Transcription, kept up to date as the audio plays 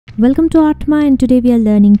Welcome to Atma, and today we are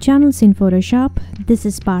learning channels in Photoshop. This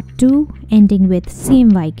is part 2 ending with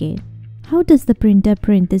CMYK. How does the printer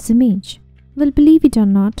print this image? Well, believe it or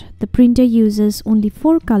not, the printer uses only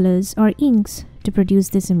 4 colors or inks to produce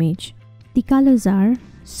this image. The colors are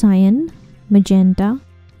Cyan, Magenta,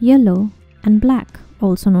 Yellow and Black,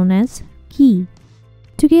 also known as key.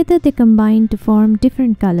 Together they combine to form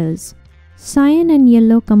different colors. Cyan and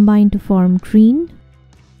Yellow combine to form green.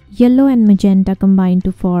 Yellow and Magenta combine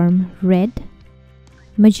to form red.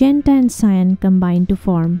 Magenta and Cyan combine to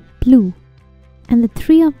form blue. And the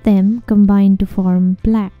 3 of them combine to form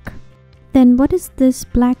black. Then what is this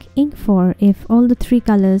black ink for if all the 3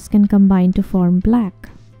 colors can combine to form black?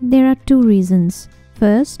 There are 2 reasons.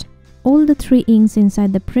 First, all the 3 inks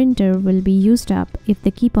inside the printer will be used up if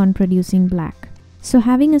they keep on producing black. So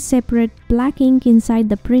having a separate black ink inside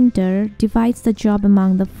the printer divides the job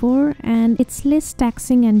among the 4, and it's less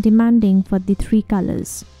taxing and demanding for the 3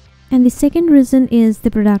 colors. And the second reason is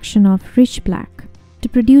the production of rich black. To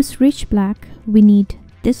produce rich black, we need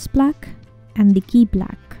this black and the key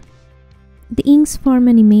black. The inks form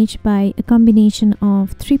an image by a combination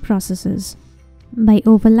of 3 processes: by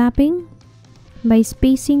overlapping, by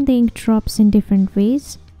spacing the ink drops in different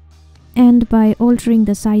ways, and by altering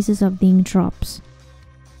the sizes of the ink drops.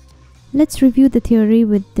 Let's review the theory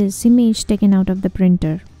with this image taken out of the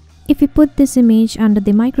printer. If we put this image under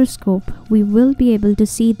the microscope, we will be able to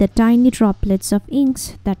see the tiny droplets of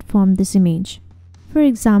inks that form this image. For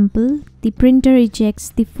example, the printer ejects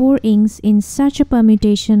the 4 inks in such a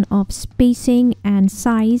permutation of spacing and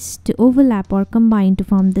size to overlap or combine to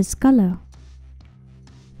form this color.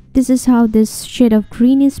 This is how this shade of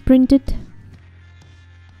green is printed,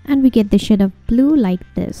 and we get the shade of blue like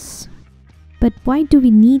this. But why do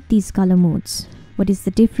we need these color modes? What is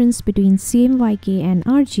the difference between CMYK and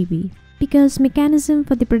RGB? Because mechanism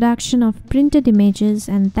for the production of printed images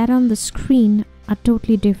and that on the screen are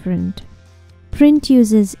totally different. Print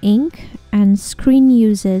uses ink and screen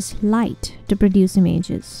uses light to produce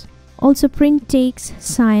images. Also, print takes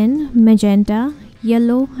cyan, magenta,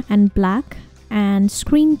 yellow and black, and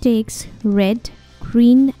screen takes red,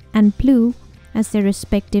 green and blue as their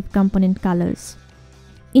respective component colors.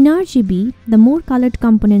 In RGB, the more colored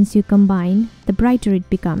components you combine, the brighter it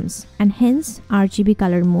becomes, and hence RGB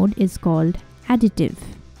color mode is called additive.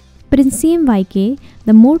 But in CMYK,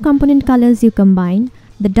 the more component colors you combine,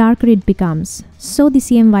 the darker it becomes, so the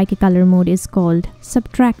CMYK color mode is called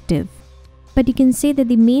subtractive. But you can say that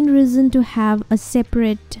the main reason to have a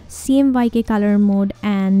separate CMYK color mode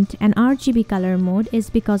and an RGB color mode is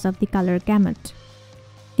because of the color gamut.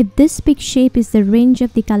 If this big shape is the range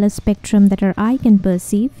of the color spectrum that our eye can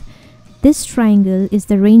perceive, this triangle is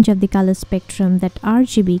the range of the color spectrum that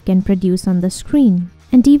RGB can produce on the screen.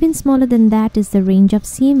 And even smaller than that is the range of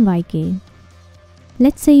CMYK.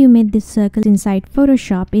 Let's say you made this circle inside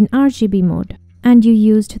Photoshop in RGB mode, and you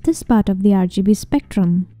used this part of the RGB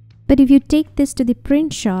spectrum. But if you take this to the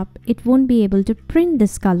print shop, it won't be able to print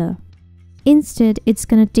this color. Instead, it's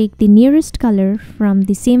gonna take the nearest color from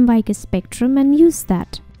the CMYK spectrum and use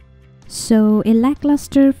that. So a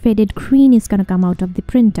lackluster faded green is gonna come out of the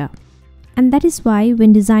printer. And that is why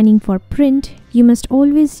when designing for print, you must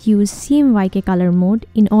always use CMYK color mode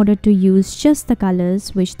in order to use just the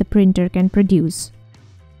colors which the printer can produce.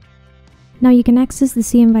 Now you can access the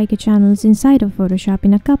CMYK channels inside of Photoshop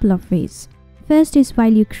in a couple of ways. First is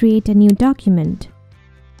while you create a new document.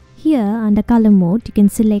 Here under color mode, you can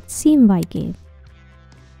select CMYK.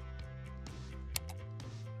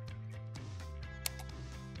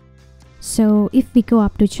 So if we go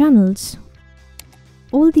up to channels,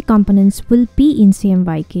 all the components will be in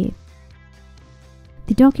CMYK.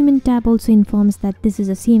 The document tab also informs that this is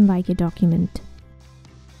a CMYK document.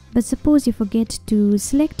 But suppose you forget to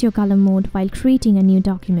select your color mode while creating a new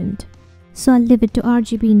document. So I'll leave it to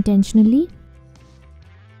RGB intentionally,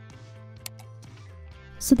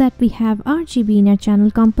 so that we have RGB in our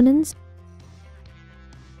channel components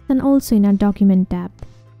and also in our document tab.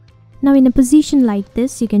 Now in a position like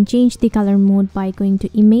this, you can change the color mode by going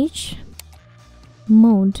to Image,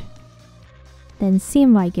 Mode, then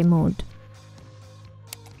CMYK mode.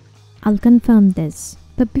 I'll confirm this.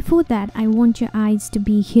 But before that, I want your eyes to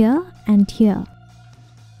be here and here.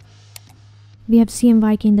 We have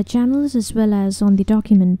CMYK in the channels as well as on the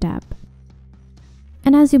document tab.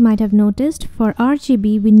 And as you might have noticed, for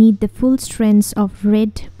RGB we need the full strengths of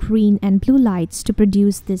red, green and blue lights to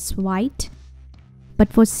produce this white.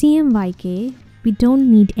 But for CMYK, we don't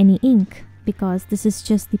need any ink because this is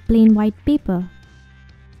just the plain white paper.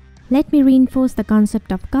 Let me reinforce the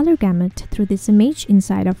concept of color gamut through this image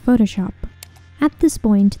inside of Photoshop. At this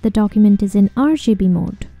point, the document is in RGB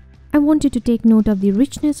mode. I want you to take note of the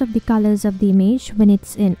richness of the colors of the image when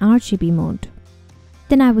it's in RGB mode.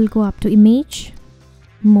 Then I will go up to Image,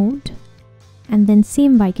 Mode, and then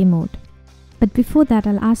CMYK mode. But before that,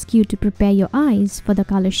 I'll ask you to prepare your eyes for the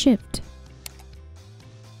color shift.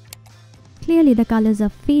 Clearly the colors are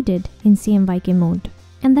faded in CMYK mode,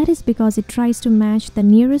 and that is because it tries to match the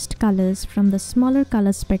nearest colors from the smaller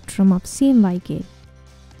color spectrum of CMYK.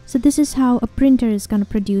 So this is how a printer is going to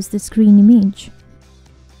produce this green image.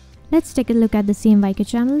 Let's take a look at the CMYK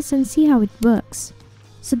channels and see how it works.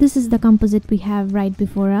 So this is the composite we have right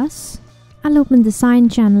before us. I'll open the Cyan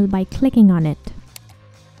channel by clicking on it.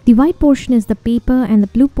 The white portion is the paper and the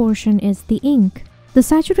blue portion is the ink. The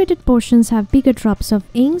saturated portions have bigger drops of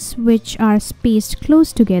inks which are spaced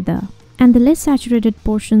close together, and the less saturated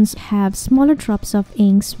portions have smaller drops of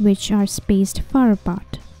inks which are spaced far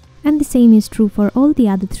apart. And the same is true for all the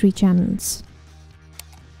other 3 channels.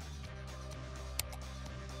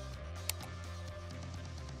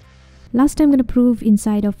 Last I'm going to prove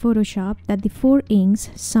inside of Photoshop that the 4 inks,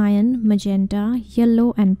 cyan, magenta,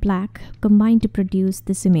 yellow and black, combine to produce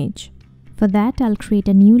this image. For that, I'll create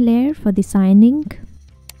a new layer for the cyan ink.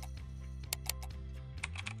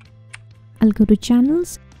 I'll go to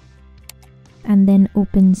Channels and then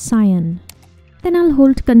open Cyan. Then I'll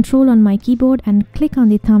hold Ctrl on my keyboard and click on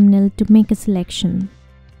the thumbnail to make a selection.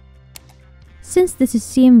 Since this is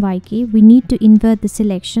CMYK, we need to invert the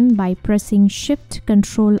selection by pressing Shift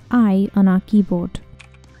Ctrl I on our keyboard.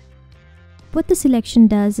 What the selection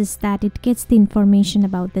does is that it gets the information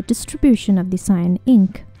about the distribution of the cyan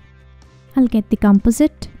ink. I'll get the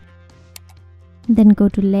composite, then go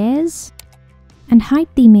to Layers and hide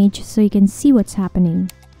the image so you can see what's happening.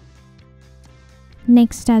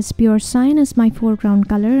 Next, as pure cyan is my foreground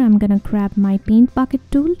color, I'm gonna grab my paint bucket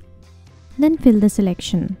tool, then fill the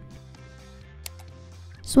selection.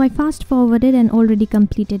 So I fast forwarded and already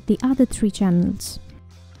completed the other 3 channels.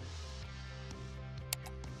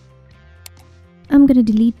 I'm gonna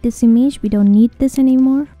delete this image, we don't need this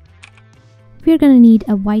anymore. We're gonna need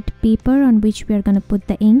a white paper on which we're gonna put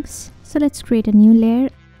the inks. So let's create a new layer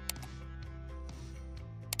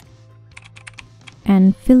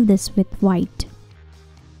and fill this with white.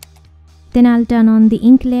 Then I'll turn on the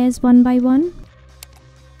ink layers one by one.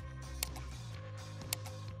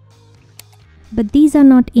 But these are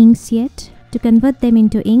not inks yet. To convert them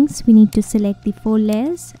into inks, we need to select the 4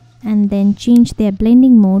 layers and then change their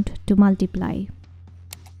blending mode to multiply.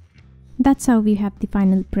 That's how we have the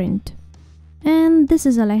final print. And this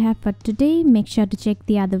is all I have for today. Make sure to check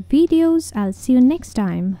the other videos. I'll see you next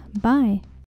time. Bye.